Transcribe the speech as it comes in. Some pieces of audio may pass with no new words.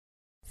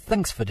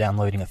Thanks for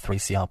downloading a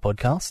 3CR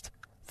podcast.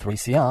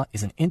 3CR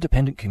is an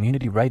independent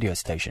community radio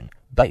station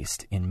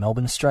based in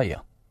Melbourne,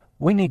 Australia.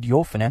 We need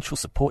your financial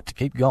support to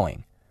keep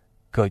going.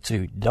 Go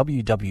to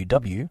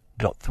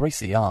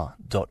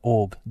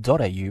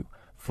www.3cr.org.au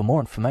for more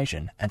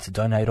information and to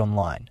donate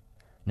online.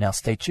 Now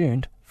stay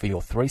tuned for your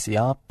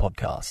 3CR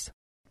podcast.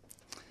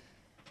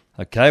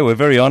 Okay, we're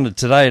very honoured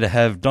today to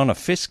have Donna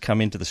Fisk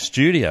come into the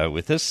studio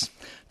with us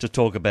to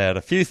talk about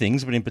a few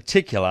things, but in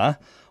particular,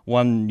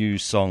 one new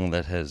song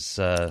that has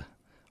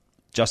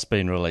just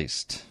been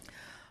released.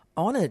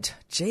 Honoured.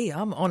 Gee,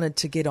 I'm honoured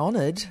to get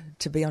honoured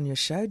to be on your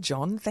show,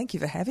 John. Thank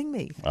you for having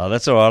me. Oh,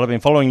 that's all right. I've been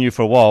following you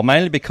for a while,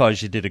 mainly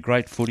because you did a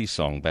great footy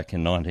song back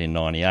in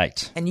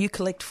 1998. And you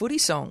collect footy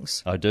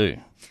songs. I do.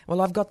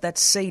 Well, I've got that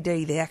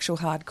CD, the actual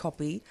hard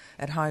copy,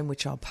 at home,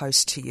 which I'll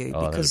post to you.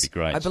 Oh, because that'd be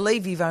great. I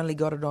believe you've only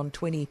got it on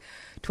 20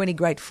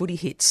 great footy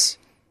hits,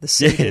 the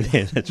CD.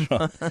 Yeah, that's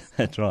right.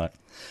 That's right.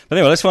 But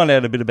anyway, let's find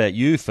out a bit about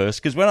you first,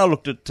 because when I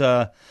looked at,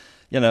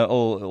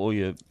 all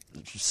your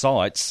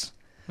sites,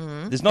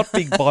 there's not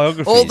big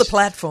biographies. All the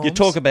platforms. You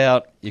talk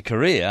about your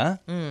career,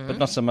 but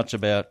not so much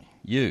about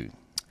you.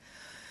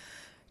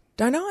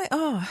 Don't I?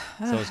 Oh,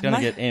 so I was going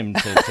to get Em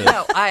to...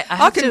 No,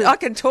 I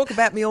can talk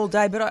about me all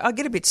day, but I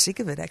get a bit sick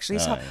of it, actually.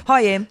 So,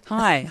 hi, Em.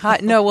 Hi.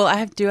 No, well,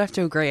 I do have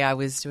to agree. I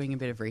was doing a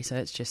bit of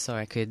research just so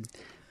I could,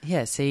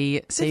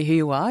 see who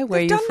you are,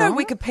 where you're from. They've done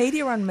no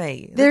Wikipedia on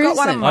me. There They've got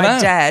one of my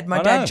dad,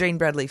 Gene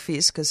Bradley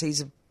Fisk, because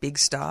he's a big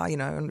star,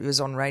 and he was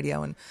on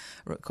radio and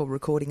called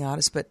recording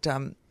artist, but...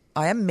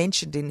 I am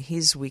mentioned in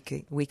his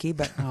wiki,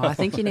 but I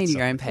think you need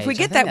your own page. If we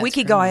get that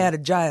wiki guy out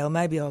of jail,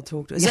 maybe I'll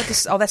talk to him.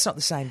 That's not the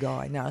same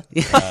guy, no.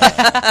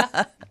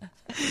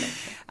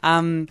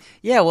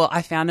 Well,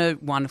 I found a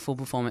wonderful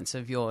performance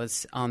of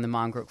yours on the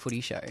Marngrook Footy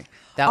Show.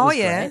 That was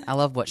great. I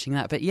love watching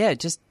that. But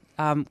just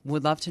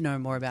would love to know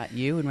more about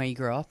you and where you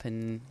grew up,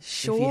 and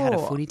if you had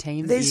a footy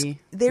team.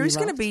 There is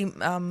going to be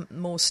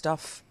more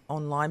stuff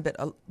online, but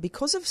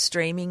because of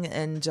streaming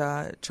and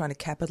trying to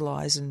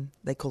capitalise, and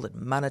they call it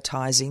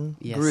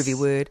monetising, groovy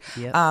word,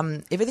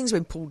 everything's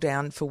been pulled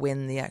down for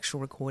when the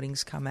actual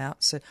recordings come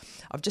out. So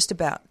I've just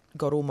about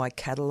got all my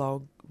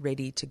catalogue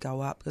ready to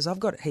go up, because I've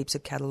got heaps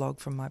of catalogue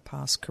from my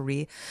past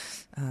career,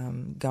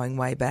 going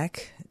way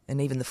back, and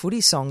even the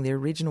footy song, the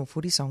original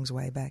footy song's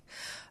way back.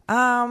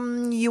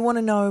 You want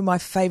to know my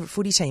favourite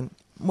footy team?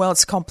 Well,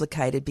 it's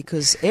complicated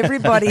because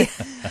everybody,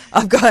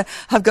 I've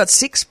got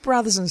 6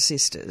 brothers and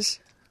sisters.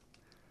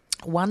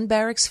 1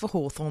 barracks for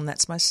Hawthorn,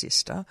 that's my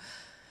sister.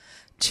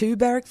 2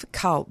 barracks for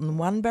Carlton,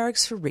 1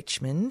 barracks for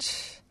Richmond.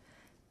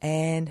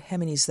 And how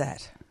many is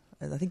that?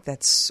 I think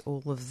that's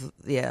all of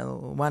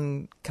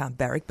one can't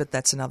barrack, but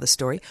that's another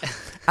story.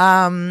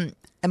 And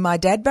my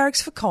dad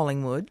barracks for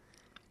Collingwood,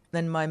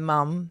 then my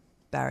mum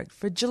barracked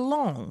for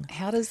Geelong.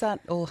 How does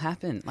that all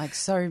happen? There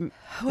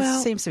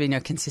seems to be no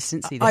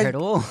consistency there at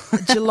all.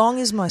 Geelong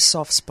is my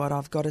soft spot,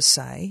 I've got to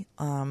say.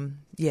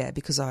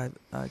 Because I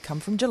come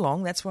from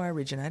Geelong. That's where I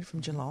originated,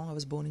 from Geelong. I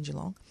was born in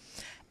Geelong.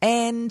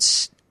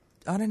 And,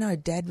 I don't know,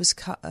 Dad was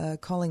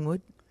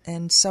Collingwood.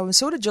 And so I'm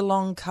sort of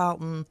Geelong,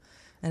 Carlton,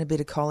 and a bit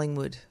of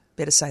Collingwood.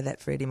 Better say that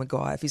for Eddie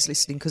Maguire if he's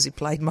listening, because he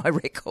played my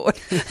record.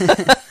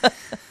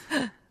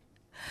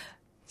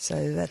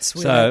 So that's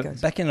where that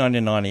goes. Back in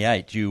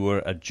 1998, you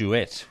were a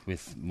duet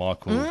with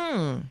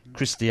Michael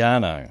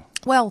Cristiano.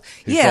 Well,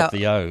 who dropped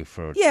the O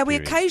for a period. We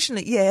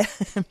occasionally, he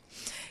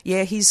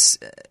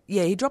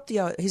dropped the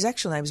O. His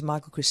actual name is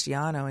Michael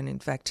Cristiano, and in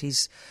fact,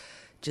 he's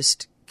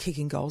just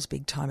kicking goals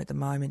big time at the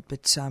moment.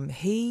 But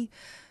he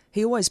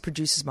always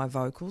produces my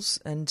vocals,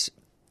 and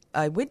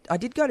I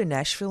did go to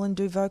Nashville and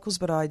do vocals,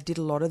 but I did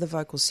a lot of the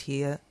vocals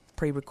here,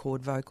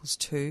 pre-record vocals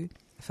too,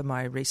 for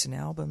my recent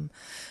album.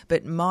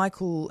 But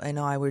Michael and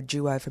I were a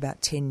duo for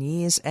about 10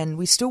 years, and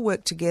we still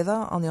work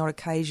together on the odd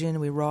occasion.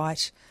 We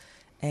write,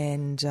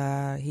 and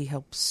he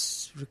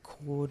helps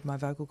record my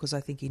vocal because I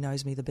think he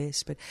knows me the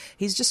best. But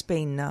he's just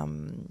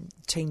been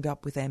teamed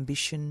up with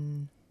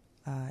Ambition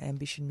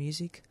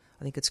Music,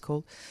 I think it's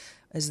called,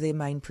 as their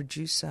main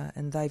producer,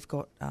 and they've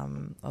got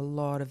a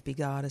lot of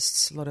big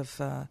artists, a lot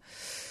of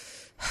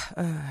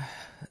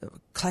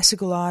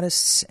classical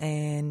artists,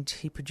 and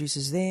he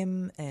produces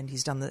them. And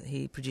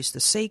he produced The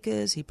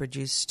Seekers. He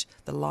produced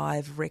the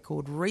live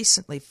record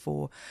recently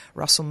for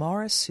Russell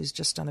Morris, who's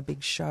just done a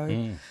big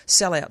show,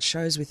 sell-out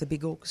shows with a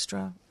big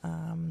orchestra.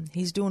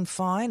 He's doing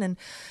fine,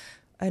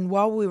 and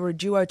while we were a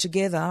duo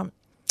together,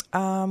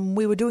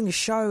 we were doing a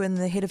show, and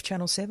the head of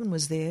Channel 7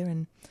 was there,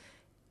 and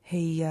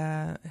he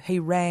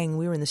rang.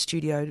 We were in the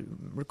studio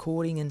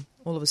recording, and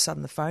all of a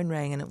sudden the phone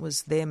rang, and it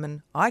was them,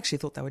 and I actually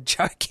thought they were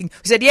joking.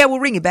 We said, we'll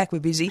ring you back, we're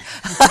busy.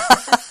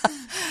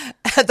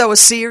 They were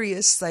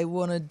serious. They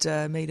wanted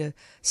me to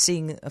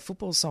sing a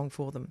football song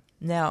for them.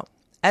 Now,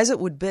 as it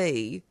would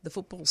be, the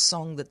football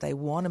song that they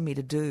wanted me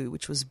to do,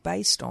 which was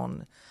based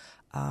on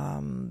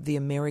the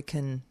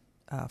American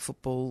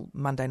football,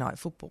 Monday Night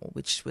Football,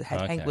 which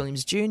had Hank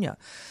Williams Jr.,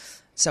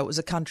 so it was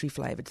a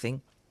country-flavoured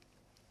thing.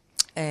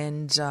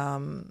 And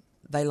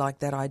they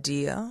liked that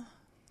idea,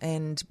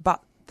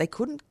 but they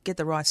couldn't get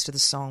the rights to the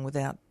song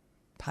without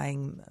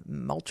paying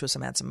multiplious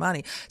amounts of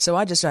money. So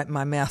I just opened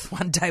my mouth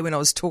one day when I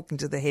was talking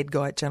to the head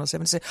guy at Channel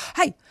 7 and said,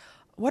 hey,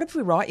 what if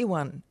we write you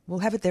one? We'll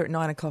have it there at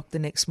 9 o'clock the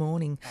next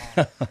morning.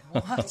 What?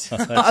 I was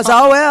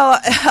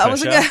I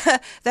wasn't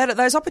gonna,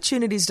 those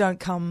opportunities don't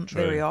come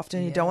very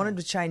often. You don't want them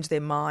to change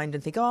their mind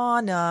and think, oh,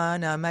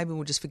 no, maybe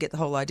we'll just forget the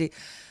whole idea.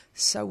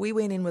 So we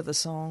went in with a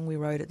song. We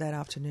wrote it that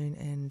afternoon,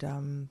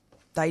 and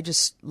they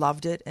just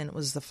loved it, and it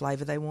was the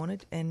flavour they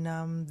wanted.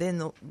 And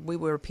then we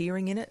were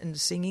appearing in it and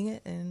singing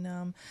it,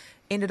 and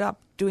ended up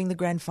doing the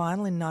grand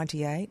final in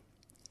 98.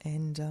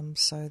 And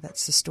so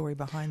that's the story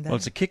behind that. Well,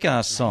 it's a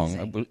kick-ass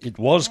song. It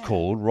was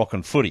called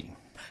Rockin' Footy.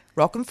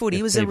 Rockin'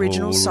 Footy was the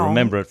original song.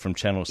 Remember it from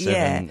Channel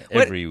 7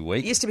 every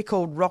week. It used to be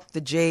called Rock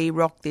the G,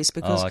 Rock This,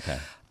 because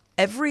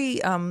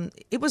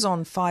it was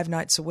on 5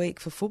 nights a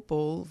week for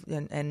football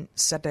and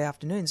Saturday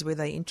afternoons where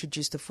they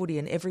introduced the footy,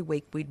 and every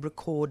week we'd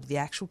record the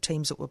actual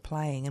teams that were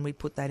playing and we'd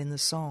put that in the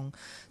song.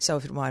 So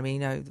if it might be,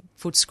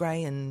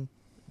 Footscray and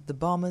the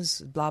Bombers,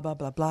 blah, blah,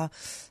 blah, blah.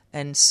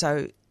 And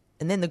so...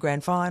 And then the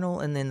grand final,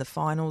 and then the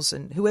finals,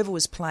 and whoever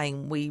was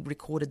playing, we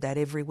recorded that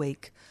every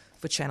week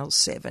for Channel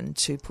 7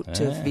 to put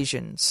to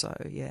Vision. So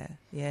yeah.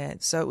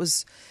 So it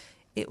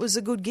was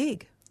a good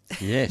gig.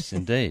 Yes,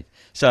 indeed.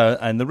 So,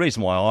 and the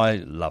reason why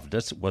I loved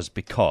it was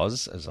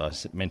because, as I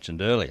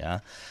mentioned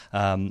earlier,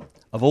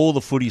 of all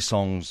the footy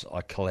songs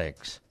I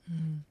collect,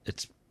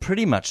 it's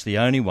pretty much the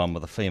only one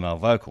with a female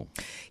vocal.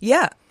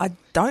 Yeah, I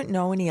don't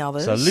know any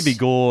others. So Libby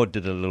Gore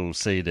did a little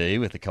CD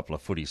with a couple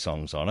of footy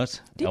songs on it.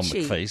 Did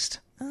she? McFeast.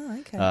 Oh,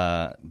 okay.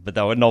 But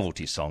they were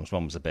novelty songs.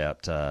 One was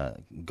about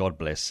God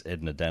Bless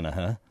Edna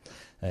Danaher,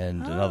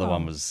 and another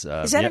one was...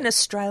 Is that an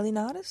Australian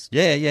artist?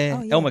 Yeah.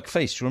 Oh, yeah. Elle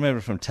McFeast, you remember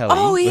from Tally?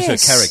 Oh, yes.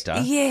 Was her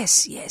character.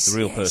 Yes. The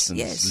real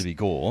person's Libby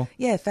Gore.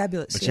 Yeah,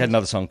 fabulous. But she had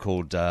another song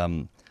called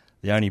The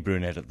Only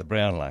Brunette at the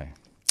Brownlow,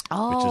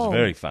 which is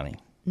very funny.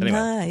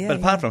 Anyway, but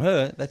apart from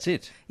her, that's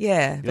it.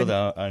 Yeah. You're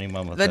the only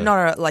one with but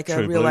not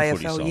a real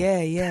AFL. Song.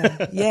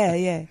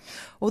 Yeah.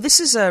 Well, this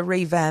is a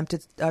revamped.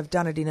 I've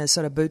done it in a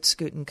sort of boot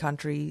scooting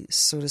country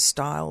sort of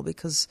style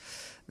because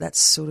that's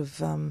sort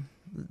of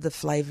the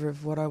flavour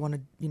of what I want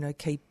to,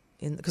 keep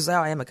in, because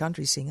I am a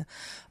country singer.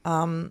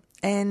 And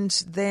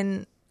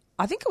then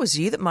I think it was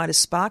you that might have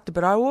sparked it,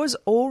 but I was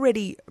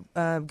already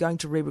going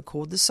to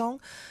re-record the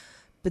song.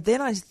 But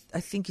then I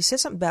think you said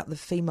something about the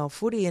female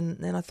footy, and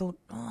then I thought,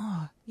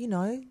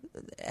 they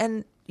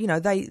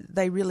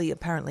really,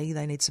 apparently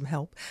they need some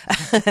help.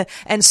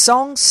 And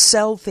songs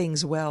sell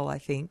things well, I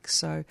think.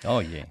 So. Oh,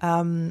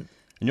 yeah.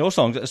 In your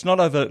songs, it's not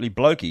overtly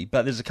blokey,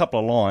 but there's a couple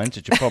of lines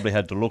that you probably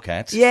had to look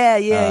at.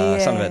 Yeah.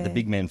 Something about the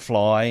big men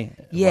fly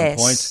at one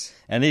point.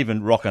 And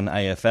even Rockin'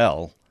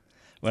 AFL,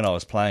 when I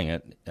was playing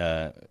it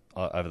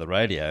over the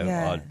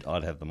radio,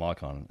 I'd have the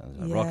mic on.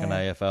 Rockin'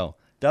 AFL.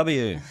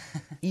 W.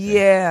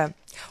 Yeah.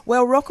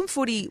 Well, Rockin'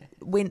 Footy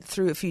went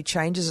through a few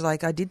changes.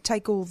 Like, I did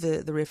take all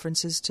the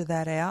references to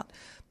that out,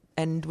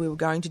 and we were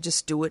going to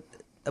just do it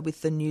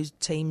with the new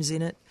teams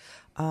in it.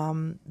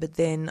 But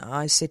then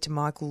I said to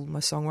Michael, my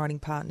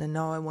songwriting partner,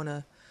 no, I want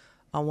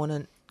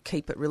to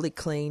keep it really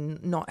clean,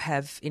 not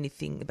have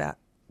anything about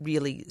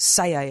really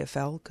say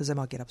AFL because they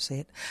might get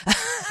upset.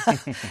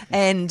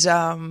 And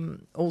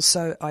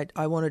also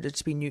I wanted it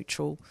to be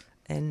neutral.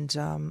 And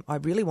I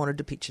really wanted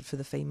to pitch it for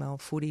the female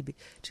footy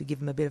to give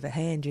them a bit of a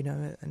hand,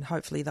 and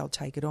hopefully they'll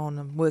take it on.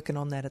 I'm working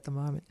on that at the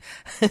moment.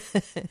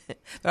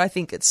 But I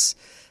think it's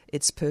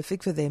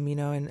perfect for them,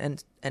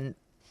 and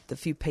the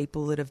few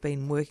people that have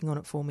been working on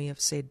it for me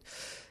have said,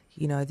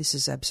 this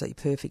is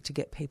absolutely perfect to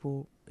get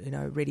people,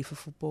 ready for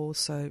football.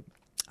 So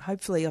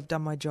hopefully I've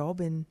done my job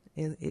and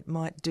it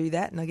might do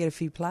that and I get a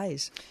few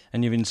plays.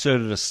 And you've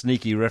inserted a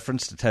sneaky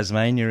reference to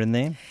Tasmania in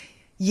there?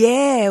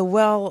 Yeah,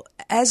 well,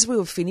 as we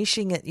were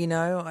finishing it,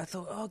 I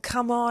thought, oh,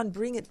 come on,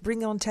 bring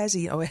on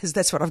Tassie. Oh,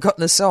 that's what I've got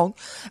in the song.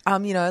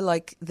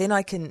 Then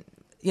I can,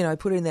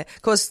 put it in there.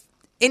 Of course,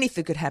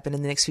 anything could happen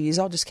in the next few years.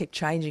 I'll just keep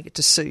changing it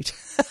to suit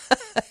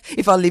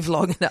if I live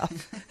long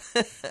enough.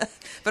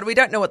 But we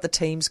don't know what the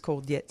team's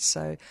called yet,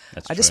 so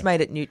I just made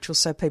it neutral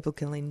so people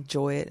can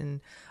enjoy it. And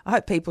I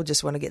hope people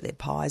just want to get their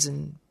pies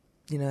and,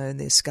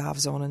 their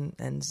scarves on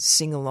and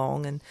sing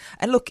along. And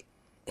look,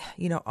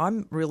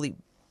 I'm really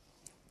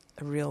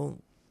a real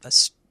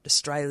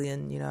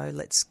Australian,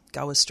 let's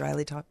go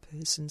Australia type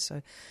person.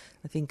 So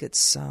I think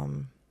it's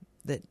and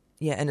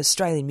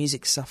Australian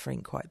music's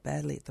suffering quite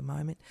badly at the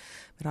moment.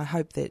 But I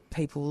hope that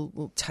people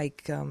will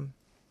take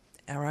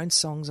our own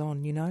songs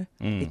on,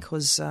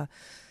 because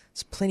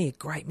there's plenty of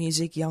great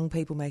music, young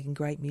people making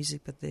great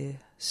music, but they're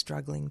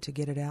struggling to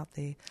get it out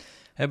there.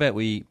 How about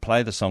we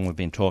play the song we've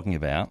been talking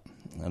about,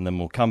 and then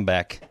we'll come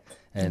back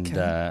and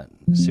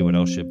see what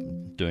else you're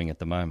doing at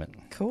the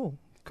moment. Cool.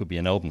 Could be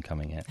an album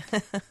coming out.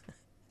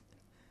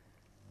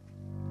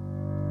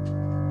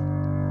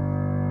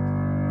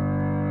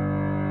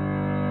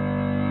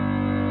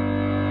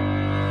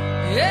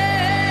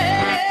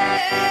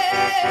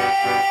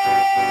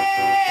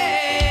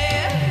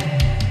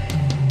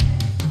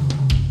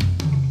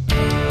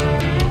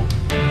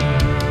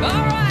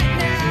 All right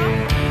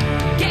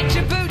now, get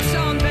your boots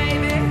on,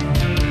 baby.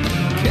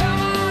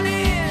 Come on.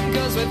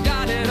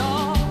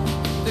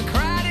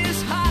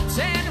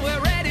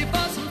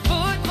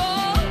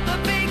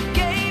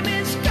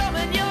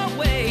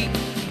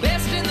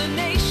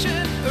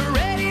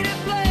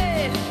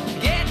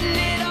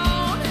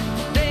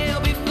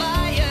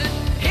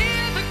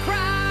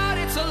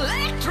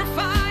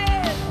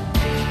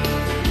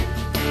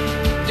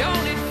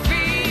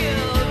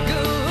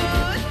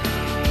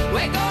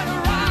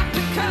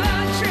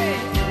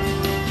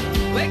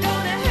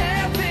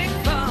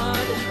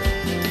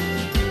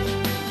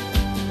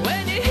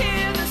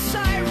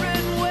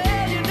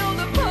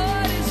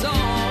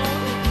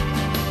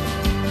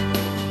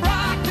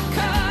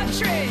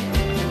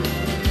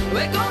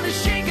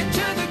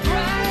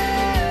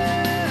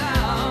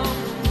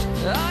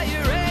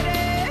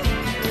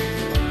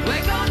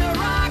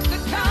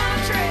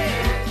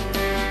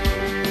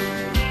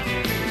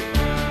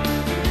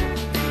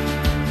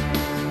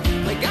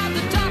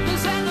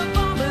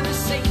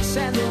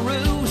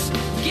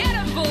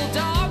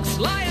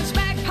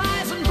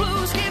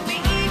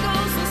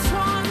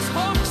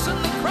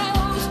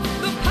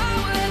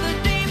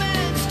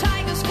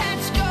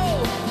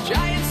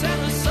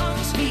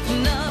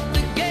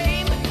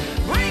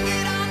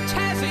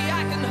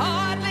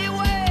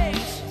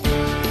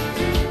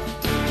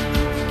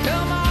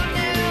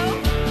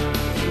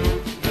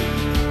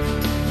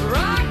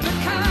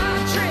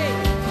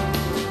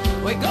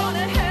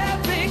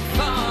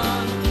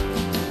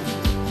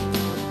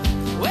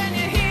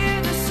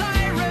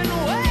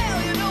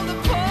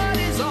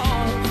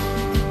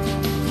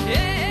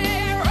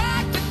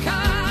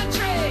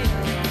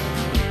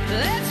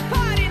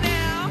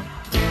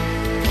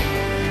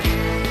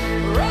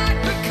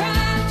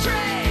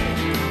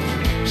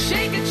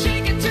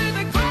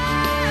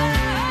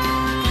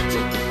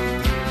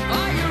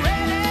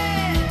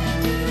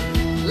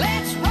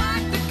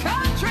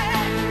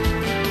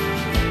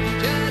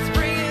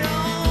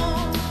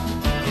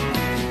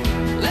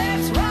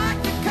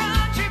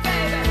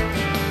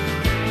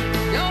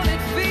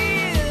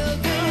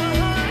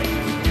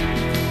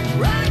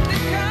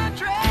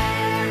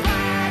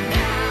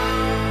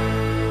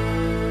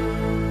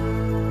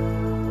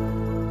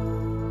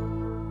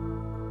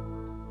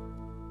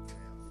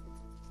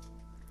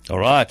 All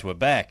right, we're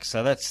back.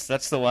 So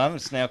that's the one.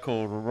 It's now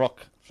called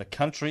Rock for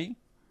Country.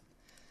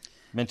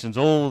 Mentions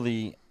all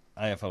the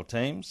AFL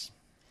teams.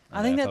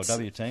 I think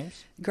AFLW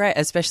teams. Great,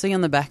 especially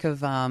on the back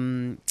of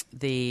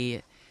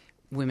the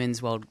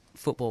Women's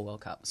Football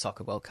World Cup,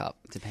 Soccer World Cup,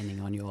 depending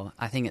on your...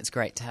 I think it's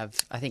great to have...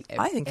 I think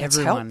that's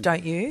helped,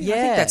 don't you? Yeah. I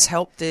think that's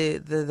helped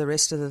the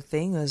rest of the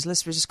thing. We've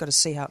just got to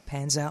see how it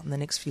pans out in the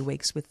next few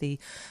weeks with the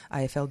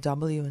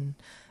AFLW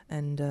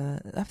and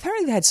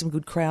apparently they had some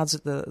good crowds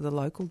at the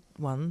local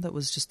one. That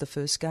was just the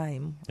first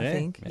game, I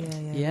think.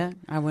 Yeah,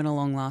 I went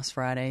along last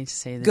Friday to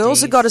see the girls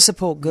Ds. have got to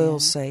support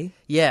girls, see?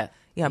 Yeah.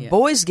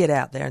 Boys get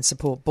out there and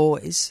support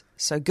boys.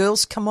 So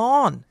girls, come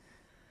on.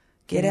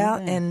 Get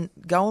out and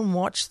go and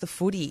watch the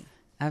footy.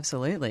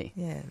 Absolutely.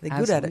 Yeah, they're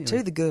good at it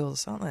too, the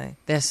girls, aren't they?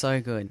 They're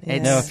so good. Yeah.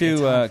 Now, a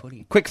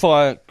few quick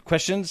fire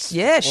questions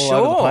all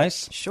over the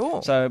place.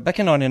 Sure. So, back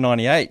in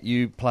 1998,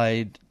 you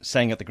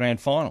sang at the grand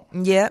final.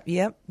 Yep.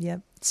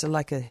 It's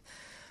like a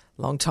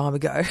long time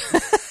ago.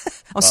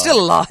 I'm still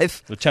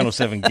alive. The Channel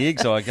 7 gig,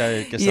 so I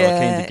guess they were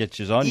keen to get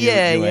you on, you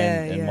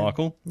and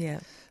Michael.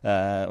 Yeah.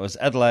 It was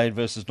Adelaide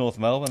versus North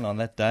Melbourne on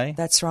that day.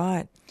 That's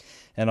right.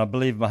 And I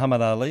believe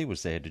Muhammad Ali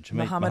was there. Did you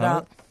meet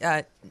Muhammad?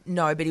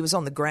 No, but he was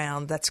on the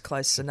ground. That's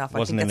close enough.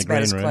 Wasn't I think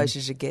that's about as close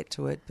as you get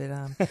to it. But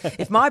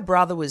if my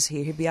brother was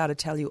here, he'd be able to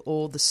tell you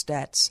all the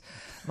stats.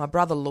 My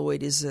brother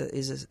Lloyd is an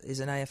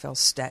AFL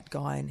stat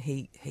guy, and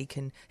he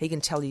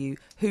can tell you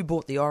who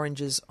bought the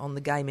oranges on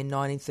the game in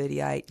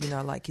 1938.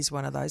 Like he's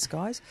one of those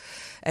guys,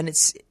 and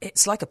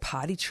it's like a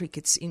party trick.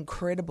 It's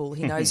incredible.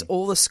 He knows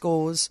all the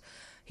scores.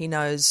 He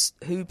knows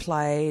who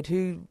played,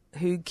 who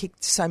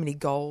kicked so many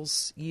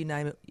goals, you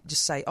name it.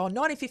 Just say,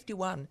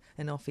 1951,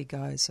 and off he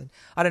goes. And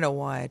I don't know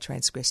why I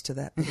transgressed to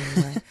that, but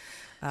anyway.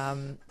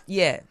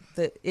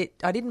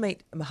 I didn't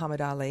meet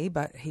Muhammad Ali,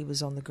 but he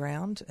was on the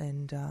ground,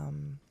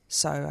 and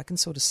so I can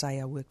sort of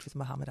say I worked with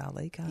Muhammad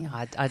Ali, can't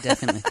I? Yeah, I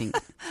definitely think,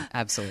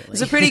 absolutely. It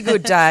was a pretty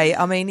good day.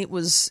 I mean, it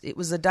was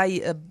a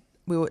day...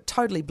 we were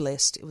totally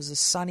blessed. It was a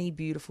sunny,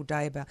 beautiful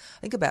day,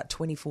 about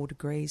 24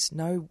 degrees,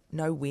 no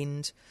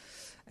wind.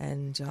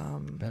 And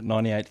about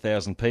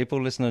 98,000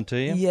 people listening to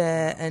you.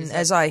 Yeah, and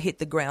as I hit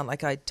the ground,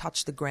 like I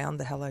touched the ground,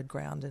 the hallowed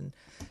ground, and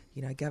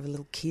gave a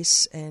little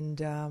kiss, and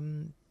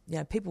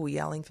people were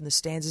yelling from the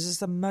stands. This is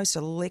the most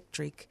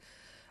electric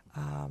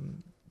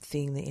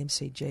thing, the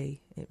MCG.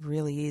 It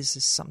really is.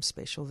 There's something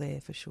special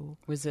there for sure.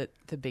 Was it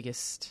the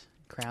biggest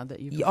crowd that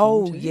you've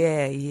performed to?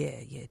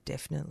 Yeah,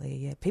 definitely.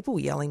 Yeah, people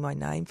were yelling my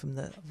name from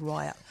the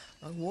riot.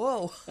 Like,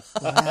 whoa,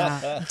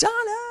 wow.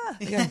 Donna!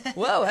 Yeah.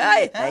 Whoa,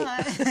 hey.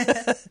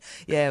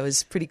 Yeah, it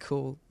was pretty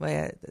cool.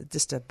 Yeah,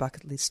 just a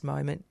bucket list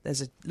moment.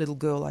 As a little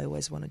girl, I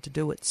always wanted to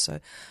do it, so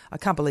I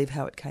can't believe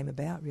how it came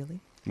about, really.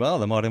 Well,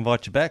 they might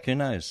invite you back. Who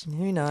knows?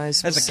 Who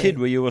knows? As a kid,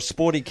 were you a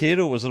sporty kid,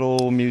 or was it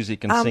all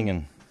music and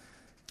singing?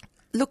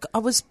 Look, I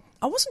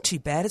wasn't too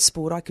bad at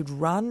sport. I could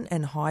run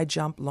and high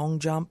jump, long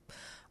jump,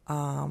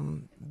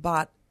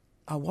 but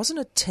I wasn't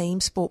a team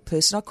sport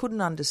person.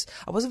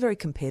 I wasn't very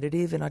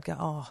competitive, and I'd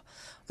go,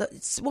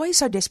 why are you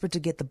so desperate to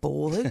get the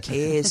ball? Who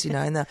cares,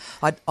 And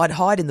I'd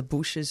hide in the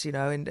bushes,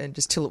 and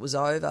just till it was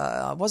over.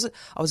 I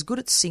was good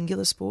at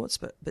singular sports,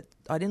 but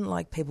I didn't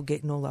like people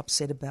getting all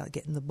upset about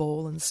getting the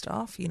ball and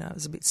stuff. It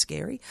was a bit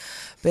scary.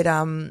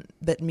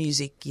 But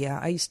music, yeah.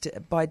 I used to.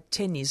 By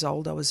 10 years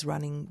old, I was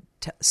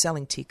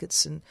selling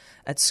tickets and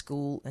at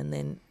school, and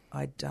then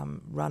I'd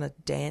run a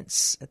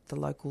dance at the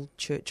local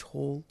church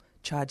hall.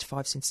 Charge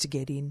 5 cents to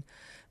get in,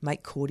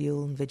 make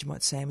cordial and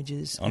Vegemite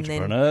sandwiches.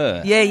 Entrepreneur.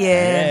 And then,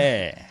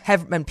 yeah.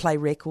 Have and play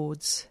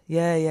records.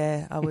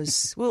 Yeah. I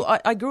was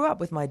I grew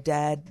up with my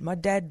dad. My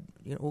dad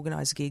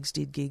organised gigs,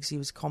 did gigs. He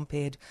was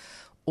compared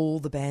all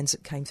the bands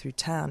that came through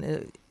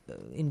town.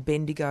 In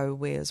Bendigo,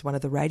 where it was one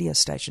of the radio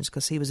stations,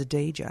 because he was a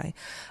DJ.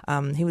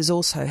 He was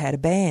also had a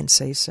band,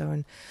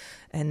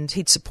 and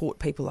he'd support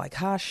people like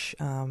Hush,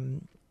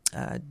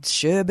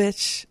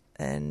 Sherbet.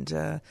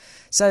 And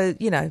so,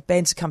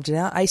 bands have come to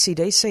now.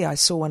 AC/DC, I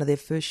saw one of their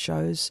first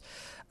shows,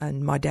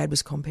 and my dad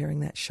was comparing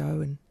that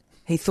show, and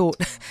he thought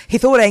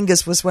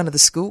Angus was one of the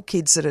school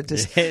kids that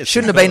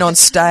shouldn't have been on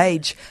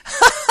stage.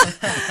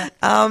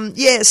 I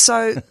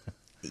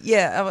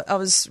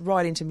was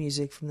right into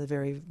music from the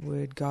very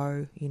word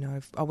go.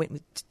 I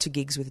went to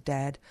gigs with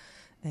Dad,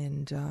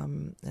 and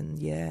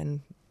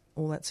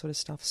all that sort of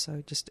stuff.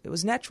 So it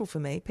was natural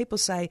for me. People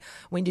say,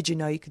 when did you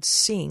know you could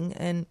sing?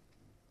 And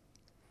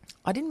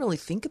I didn't really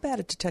think about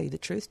it, to tell you the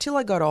truth, till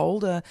I got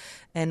older,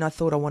 and I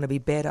thought I want to be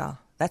better.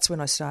 That's when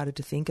I started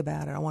to think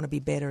about it. I want to be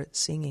better at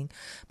singing.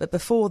 But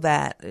before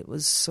that, it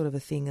was sort of a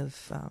thing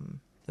of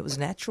it was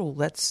natural.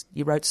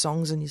 You wrote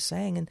songs and you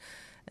sang,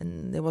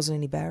 and there wasn't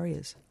any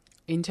barriers.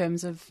 In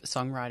terms of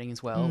songwriting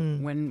as well,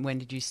 when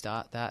did you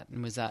start that,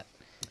 and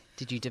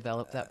did you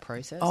develop that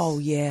process? Oh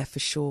yeah, for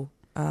sure.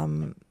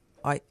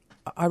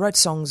 I wrote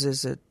songs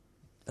as a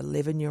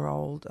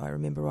 11-year-old. I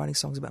remember writing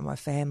songs about my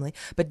family,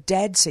 but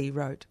Dad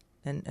wrote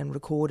and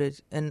recorded,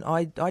 and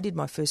I did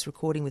my first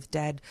recording with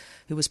Dad,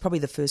 who was probably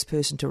the first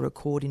person to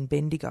record in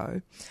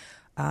Bendigo,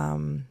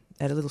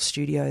 at a little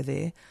studio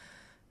there.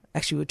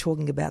 actually, we were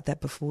talking about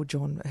that before,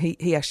 John.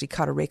 He actually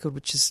cut a record,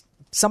 which is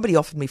somebody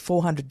offered me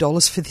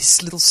 $400 for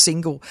this little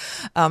single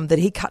that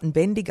he cut in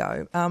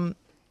Bendigo.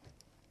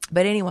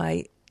 But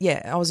anyway,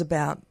 yeah, I was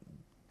about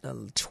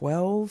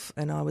 12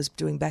 and I was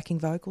doing backing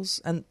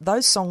vocals. And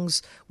those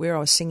songs where I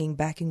was singing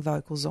backing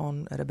vocals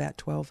on at about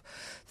 12,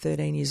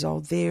 13 years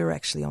old, they're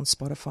actually on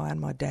Spotify on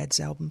my dad's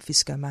album,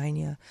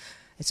 Fiskomania.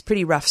 It's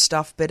pretty rough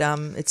stuff, but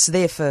it's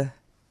there for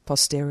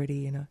posterity,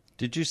 you know.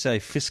 Did you say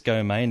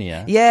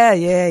Fiskomania? Yeah.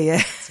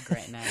 It's a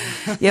great name.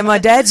 Yeah, my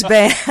dad's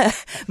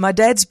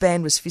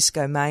band was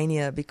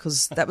Fiskomania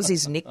because that was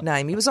his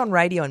nickname. He was on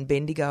radio in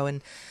Bendigo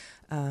and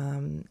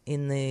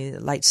in the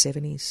late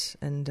 70s.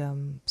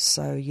 And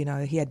so, you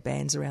know, he had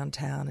bands around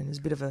town and he was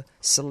a bit of a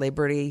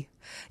celebrity.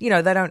 You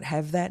know, they don't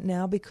have that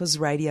now because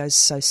radio's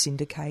so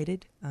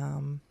syndicated.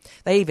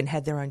 They even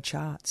had their own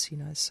charts, you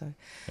know. So.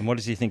 And what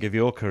does he think of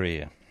your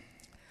career?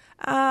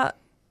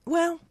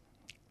 Well,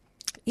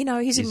 you know,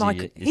 he's in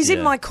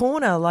my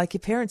corner. Like your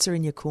parents are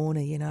in your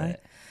corner, you know. Yeah.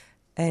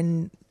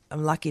 And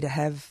I'm lucky to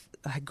have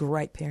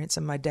great parents,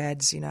 and my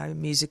dad's, you know,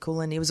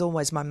 musical, and he was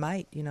always my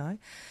mate, you know.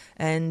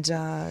 And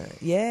I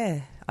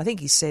think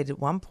he said at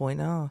one point,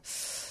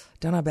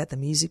 don't know about the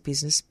music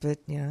business, but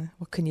you know,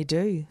 what can you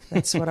do?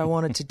 That's what I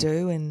wanted to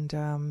do,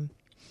 and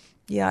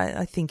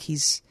I think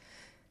he's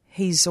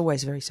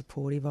always very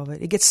supportive of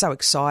it. He gets so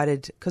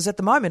excited because at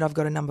the moment I've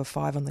got a number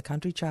 5 on the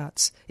country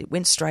charts. It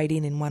went straight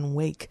in 1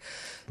 week.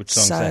 Which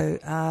song's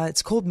that?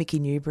 It's called Mickey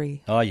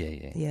Newbury. Oh,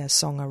 yeah. Yeah, a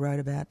song I wrote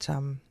about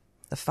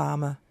the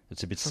farmer.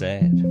 It's a bit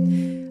sad.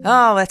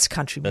 Oh, that's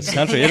country music.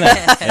 That's country, isn't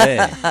it?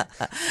 Yeah.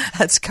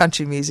 That's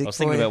country music. I was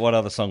thinking about what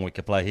other song we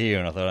could play here,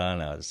 and I thought, oh,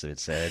 no, it's a bit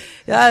sad.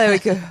 Yeah, there we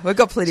go. We've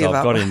got plenty of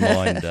I've got in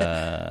mind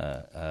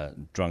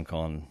Drunk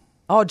On...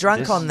 Oh,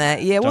 Drunk on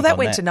That. Yeah, well, that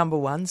went to number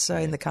 1, so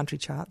in the country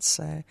charts.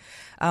 So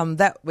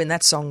when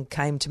that song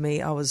came to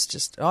me,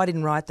 I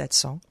didn't write that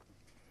song.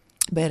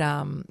 But,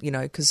 you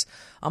know, because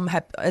I'm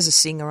happy, as a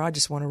singer, I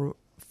just want to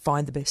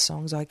find the best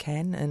songs I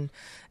can.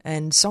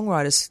 And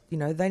songwriters, you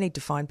know, they need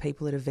to find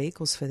people that are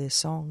vehicles for their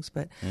songs.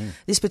 But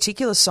this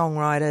particular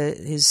songwriter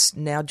has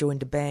now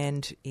joined a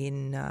band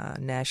in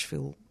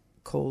Nashville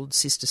called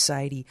Sister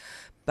Sadie.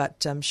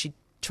 But she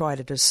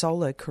tried a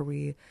solo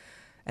career.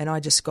 And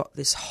I just got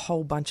this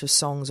whole bunch of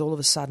songs. All of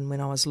a sudden,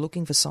 when I was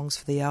looking for songs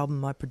for the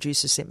album, my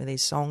producer sent me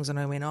these songs, and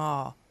I went,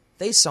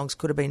 these songs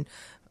could have been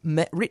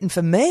written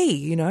for me,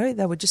 you know.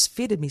 They were just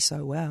fitted me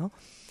so well.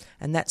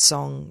 And that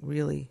song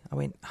really, I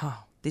went,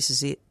 this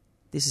is it.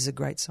 This is a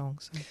great song.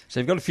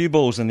 So you've got a few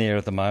balls in the air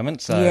at the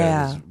moment. So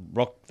yeah.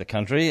 Rock the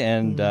Country,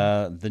 and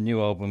the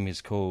new album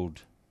is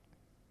called...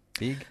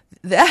 Big?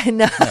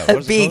 No,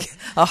 Big.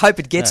 I hope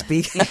it gets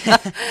big.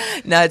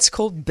 No, it's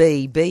called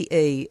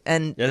B-E.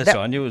 And yeah, that's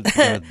right. I knew it was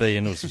with B,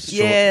 and it was a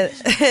short,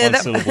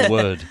 one-syllable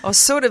word. I was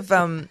sort of,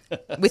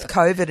 with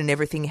COVID and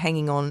everything,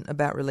 hanging on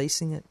about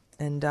releasing it.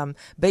 And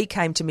B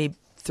came to me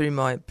through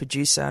my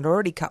producer. I'd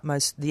already cut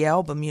most of the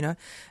album, you know,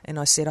 and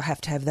I said, I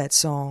have to have that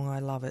song. I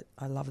love it.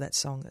 I love that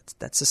song.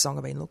 That's the song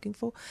I've been looking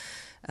for.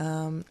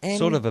 And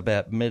sort of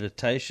about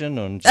meditation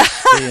and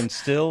just being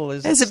still.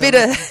 There's a bit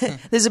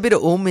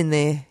of in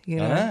there, you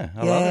know.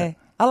 I love it.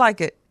 I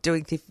like it,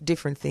 doing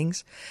different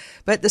things.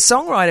 But the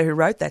songwriter who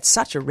wrote that's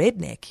such a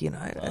redneck, you know.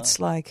 Wow. It's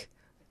like,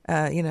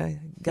 you know,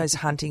 goes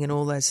hunting and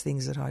all those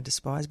things that I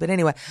despise. But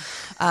anyway,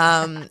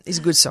 he's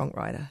a good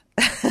songwriter.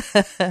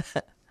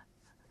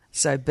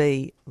 So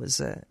B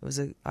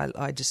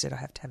I just said I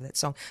have to have that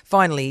song.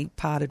 Finally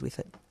parted with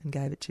it and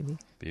gave it to me.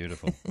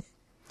 Beautiful.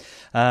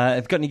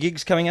 Have you got any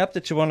gigs coming up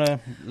that you want to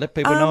let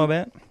people know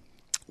about?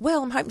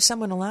 Well, I'm hoping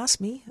someone will ask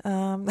me.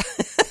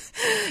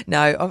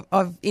 No,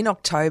 in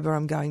October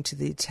I'm going to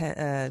the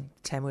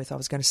Tamworth. I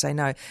was going to say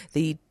no,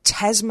 the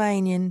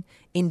Tasmanian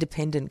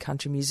Independent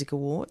Country Music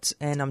Awards,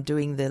 and I'm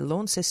doing the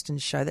Launceston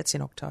show. That's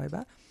in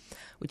October,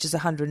 which is the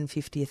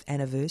 150th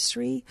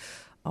anniversary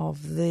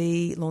of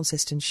the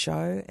Launceston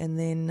show, and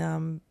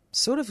then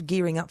sort of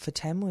gearing up for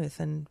Tamworth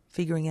and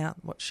figuring out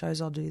what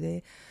shows I'll do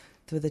there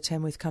for the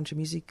Tamworth Country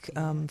Music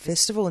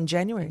Festival in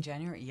January. In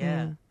January,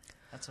 yeah.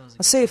 That's always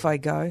I'll see if I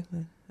go,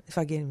 if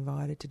I get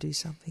invited to do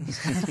something.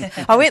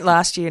 I went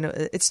last year,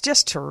 and it's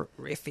just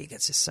terrific.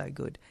 It's just so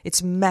good.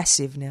 It's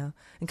massive now,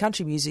 and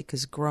country music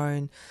has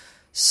grown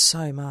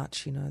so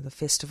much. You know, the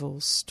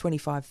festivals,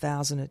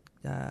 25,000 at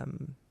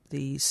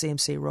the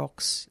CMC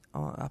Rocks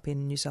up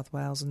in New South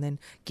Wales, and then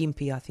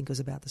Gympie, I think, was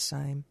about the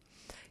same.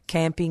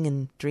 Camping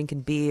and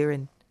drinking beer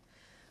and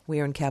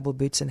wearing cowboy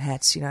boots and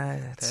hats. You know,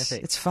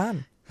 it's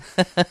fun.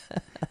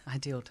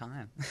 Ideal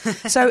time.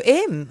 So,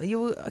 Em,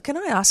 can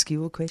I ask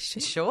you a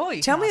question? Sure.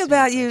 Tell me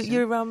about you.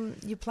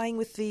 You're playing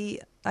with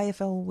the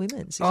AFL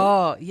Women's.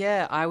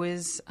 Yeah, I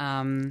was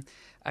playing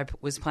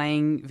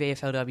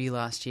VFLW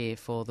last year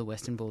for the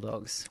Western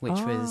Bulldogs, which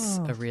was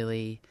a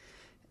really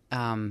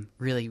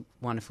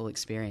wonderful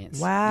experience.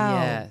 Wow.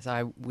 Yeah, so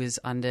I was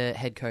under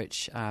head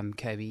coach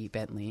Kirby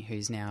Bentley,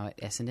 who's now at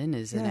Essendon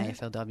as an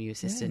AFLW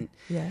assistant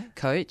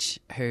coach,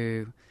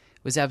 who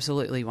was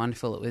absolutely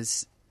wonderful. It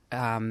was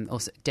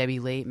also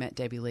met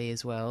Debbie Lee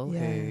as well,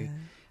 who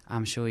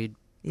I'm sure you'd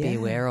be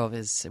aware of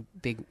as a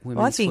big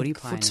women's footy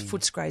player. I think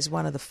Footscray is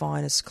one of the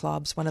finest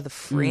clubs, one of the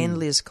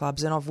friendliest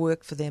clubs, and I've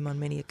worked for them on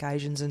many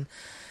occasions, and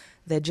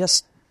they're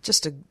just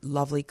a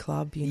lovely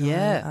club, you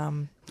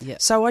know. Yeah.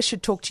 So I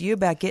should talk to you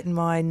about getting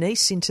my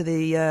niece into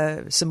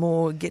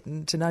the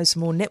getting to know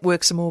some more,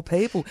 network some more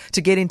people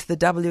to get into the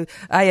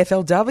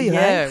AFLW.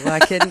 Yeah, well, I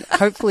can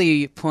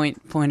hopefully point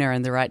her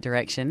in the right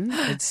direction.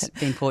 It's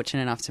been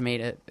fortunate enough to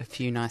meet a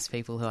few nice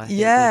people who I think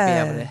would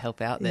be able to help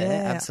out there.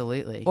 Yeah.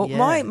 Absolutely. Well,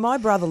 my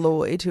brother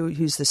Lloyd,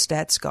 who's the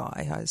stats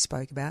guy I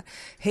spoke about,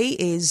 he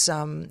was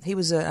an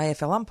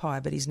AFL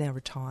umpire, but he's now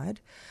retired.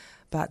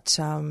 But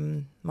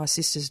my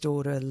sister's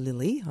daughter,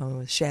 Lily,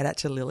 shout out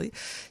to Lily,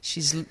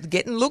 she's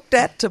getting looked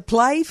at to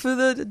play for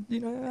the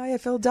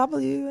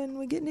AFLW, and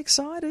we're getting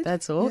excited.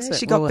 That's awesome. Yeah,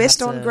 she got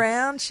best on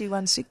ground. She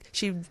won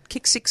she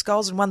kicked 6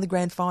 goals and won the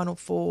grand final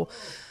for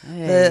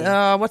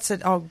what's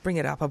it? I'll bring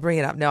it up.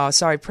 No,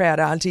 sorry, proud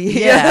auntie.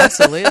 Yeah,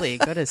 absolutely.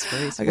 Got to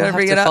squeeze. I got to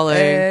bring it up.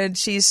 And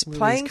she's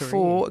playing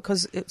for,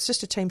 because it's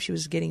just a team she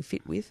was getting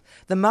fit with,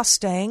 the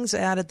Mustangs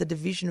out at the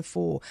Division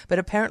 4. But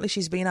apparently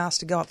she's been asked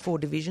to go up 4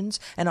 divisions,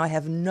 and I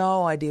have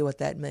no idea what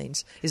that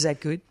means. Is that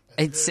good?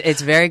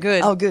 It's very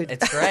good. Oh, good.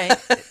 It's great.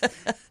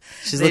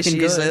 She's looking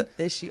good.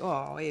 There she.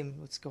 Oh,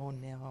 it's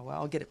gone now. Oh, well,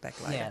 I'll get it back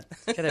later.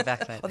 Yeah, get it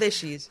back later. Oh, there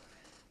she is.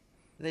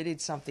 They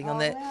did something on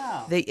that.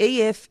 Wow. The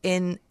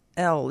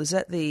EFNL, is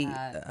that the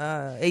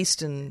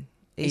Eastern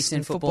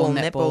Football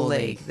Netball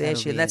League? There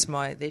she.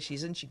 There she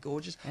is. Isn't she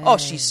gorgeous? Hey. Oh,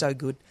 she's so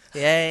good.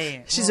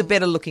 Yeah. She's a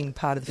better looking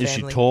part of the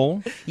family. Is she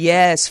tall?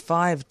 Yes,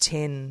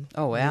 5'10".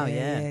 Oh wow,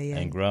 yeah.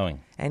 And growing.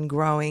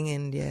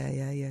 And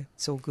yeah.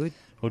 It's all good.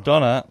 Well,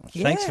 Donna,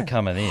 thanks for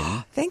coming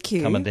in. Thank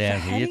you. Coming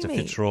down here to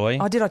Fitzroy.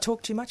 Oh, did I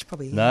talk too much?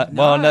 Probably. No.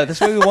 Well, no, that's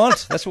what we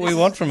want. That's what we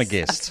want from a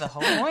guest. That's the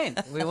whole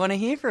point. We want to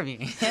hear from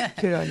you.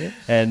 Good on you.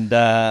 And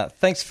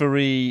thanks for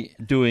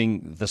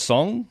redoing the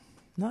song,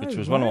 which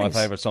was one of my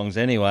favourite songs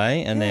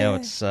anyway. And now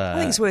it's... I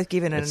think it's worth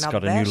giving it another bash. It's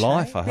got a new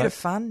life, I hope. Bit of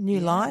fun, new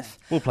life.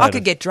 I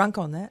could get drunk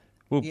on that.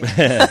 We'll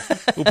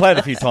play it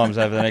a few times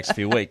over the next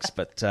few weeks,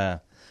 but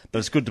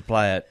it's good to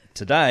play it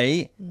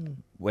today,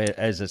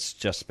 as it's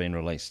just been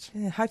released.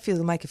 Yeah, hopefully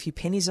it'll make a few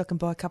pennies. I can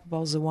buy a couple of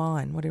bowls of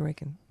wine. What do you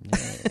reckon? Yeah,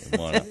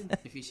 why not?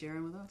 If you share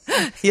them with us.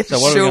 Yeah, so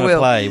what are we going to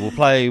play? We'll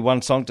play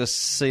one song to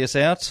see us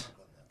out.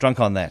 Drunk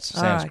on That.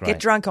 Sounds great. Get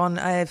drunk on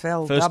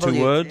AFLW. First 2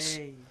 words,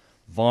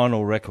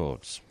 Vinyl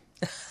Records.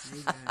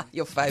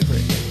 Your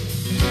favourite.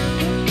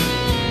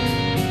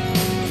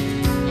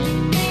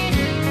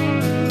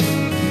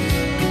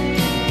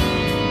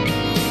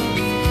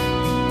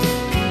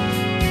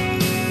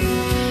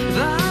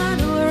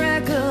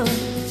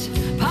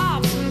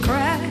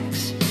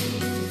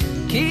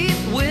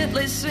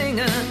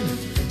 Singing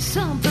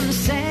something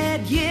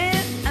sad, yeah.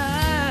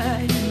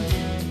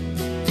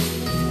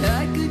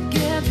 I could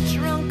get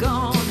drunk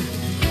on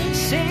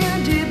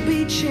sandy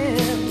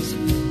beaches